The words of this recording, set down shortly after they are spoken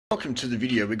Welcome to the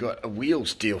video. We got a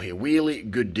wheels deal here. Wheelie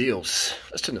good deals.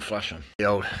 Let's turn the flash on. The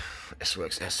old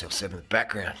S-Works SL7 in the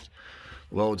background.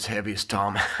 World's heaviest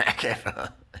tarmac ever.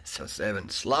 SL7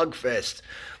 Slugfest.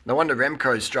 No wonder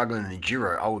Remco's struggling in the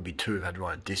Enduro. I would be too if I had to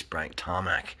ride a disc brake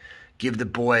tarmac. Give the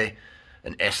boy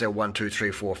an SL1, 2, 3,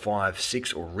 4, 5,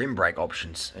 6 or rim brake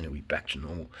options and it'll be back to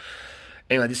normal.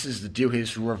 Anyway, this is the deal here.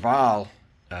 It's Raval.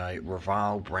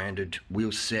 Raval branded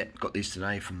wheel set. Got this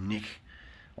today from Nick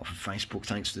off of Facebook.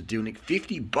 Thanks to the deal, Nick.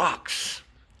 $50.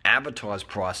 Advertised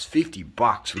price,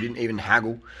 $50. We didn't even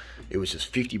haggle. It was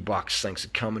just $50. Thanks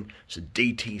for coming. It's a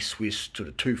DT Swiss sort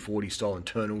of 240 style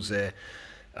internals there.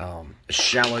 A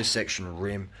shallow section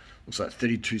rim. Looks like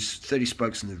 30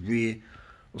 spokes in the rear.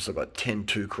 Also got 10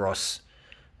 2 cross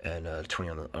and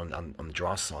 20 on the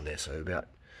dry side there. So about,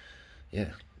 yeah,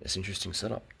 it's an interesting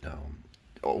setup.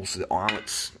 Also the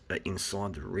eyelets are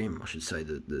inside the rim. I should say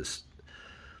that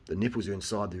the nipples are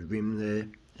inside the rim there,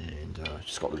 and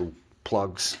just got little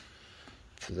plugs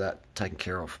for that taken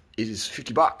care of. It is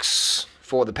 $50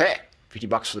 for the pair.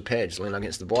 $50 for the pair. Just lean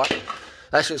against the bike.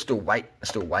 Actually, it's still weight. It's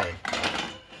still weighing.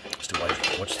 Still weighing.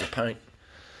 Watch the paint.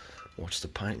 Watch the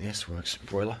paint. Yes, works.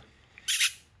 Broiler.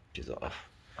 She's off.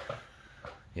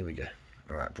 Here we go.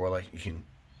 All right, broiler. You can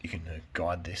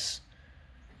guide this.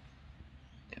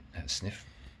 Yep, have a sniff.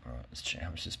 All right, let's check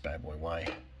how much this bad boy weigh.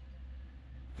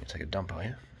 You take a dump, are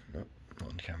you? Nope,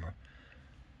 not on camera.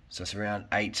 So it's around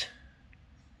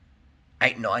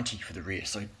 $890 for the rear.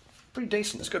 So pretty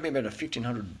decent. It's got to be about a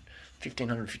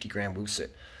 1550 gram wheel set.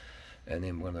 And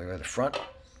then when they go to the front,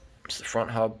 it's the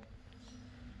front hub.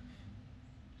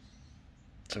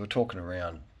 So we're talking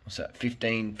around, what's that,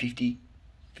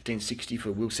 1560 for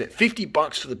a wheel set.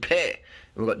 $50 for the pair.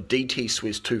 And we've got DT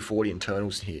Swiss 240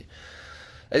 internals here.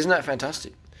 Isn't that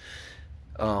fantastic?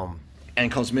 And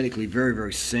cosmetically very,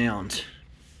 very sound.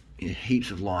 Heaps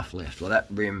of life left. Like that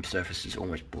rim surface is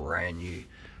almost brand new.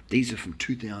 These are from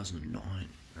 2009.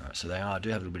 Right, so they do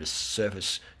have a little bit of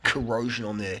surface corrosion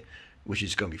on there, which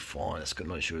is going to be fine. That's got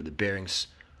no issue. The bearings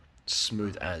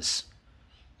smooth as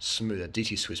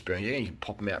DT Swiss bearing. Yeah, you can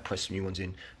pop them out, press some new ones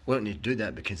in. We don't need to do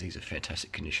that because these are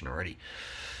fantastic condition already.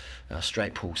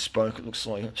 Straight pull spoke. It looks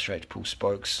like straight pull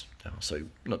spokes. So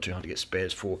not too hard to get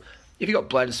spares for. If you've got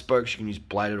bladed spokes, you can use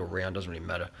bladed or round, doesn't really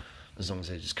matter, as long as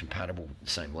they're just compatible, the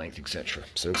same length, etc.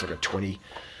 So it looks like a 20,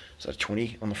 so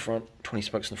 20 on the front, 20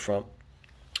 spokes in the front.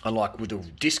 Unlike with the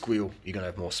disc wheel, you're going to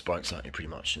have more spokes, aren't you, pretty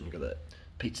much? And you've got that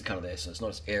pizza cutter there, so it's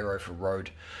not as aero for road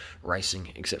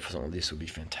racing, except for something like this would be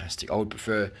fantastic. I would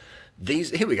prefer these.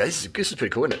 Here we go, this is pretty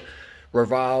cool, isn't it?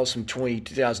 Ravals from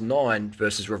 2009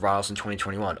 versus Ravals from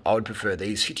 2021. I would prefer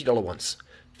these $50 ones.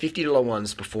 $50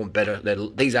 ones perform better.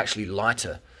 These are actually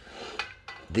lighter.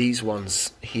 These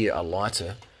ones here are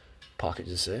lighter. Park it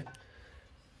just there.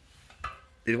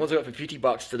 The ones I got for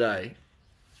 $50 today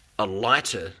are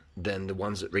lighter than the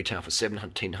ones that retail for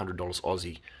 $1,700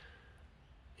 Aussie.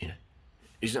 You know,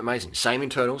 isn't it amazing? Same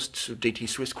internals, DT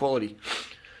Swiss quality.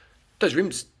 Those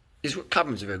rims, these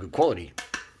carbons are very good quality.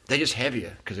 They're just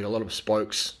heavier because they've got a lot of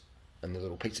spokes and the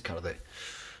little pizza cutter there.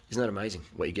 Isn't that amazing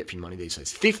what you get for your money these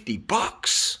days?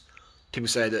 $50. People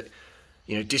say that,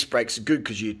 you know, disc brakes are good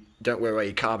because you don't wear away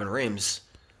your carbon rims.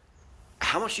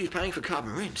 How much are you paying for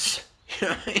carbon rims? You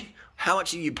know what I mean? How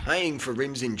much are you paying for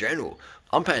rims in general?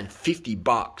 I'm paying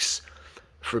 $50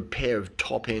 for a pair of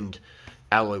top-end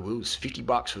alloy wheels.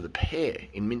 $50 for the pair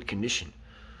in mint condition.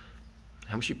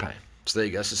 How much are you paying? So there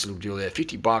you go. That's just a little deal there.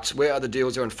 $50. Where are the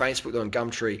deals? They're on Facebook. They're on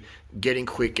Gumtree. Getting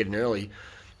quick, getting early.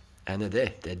 And they're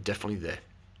there. They're definitely there.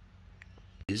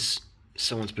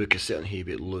 Someone's put a cassette on here a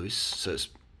bit loose. So it's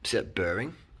set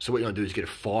burring. So what you want to do is get a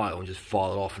file and just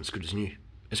file it off, and it's good as new.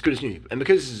 It's good as new. And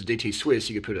because this is a DT Swiss,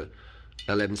 you could put a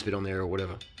 11 spit on there or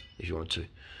whatever if you wanted to. You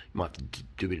might have to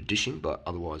do a bit of dishing, but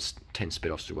otherwise 10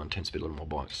 spit. I still run 10 spit on my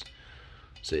bikes.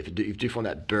 So if you do find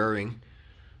that burring,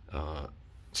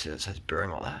 see that says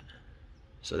burring like that.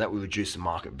 So that will reduce the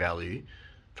market value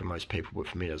for most people, but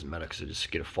for me it doesn't matter because I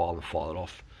just get a file and file it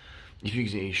off. If you're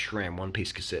using any SRAM,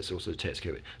 one-piece cassettes, also attached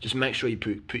to it. Just make sure you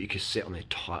put your cassette on there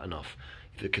tight enough.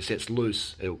 If the cassette's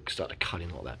loose, it'll start to cut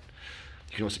in like that.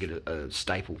 You can also get a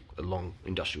staple, a long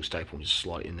industrial staple, and just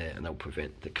slide it in there, and that will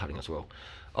prevent the cutting as well.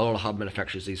 A lot of hub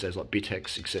manufacturers these days, like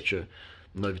Bitex, etc.,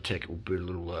 Novitec, will put a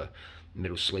little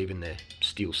metal sleeve in there,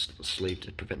 steel sleeve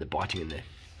to prevent the biting in there.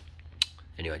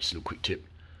 Anyway, just a little quick tip.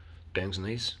 Bangs on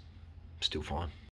these, still fine.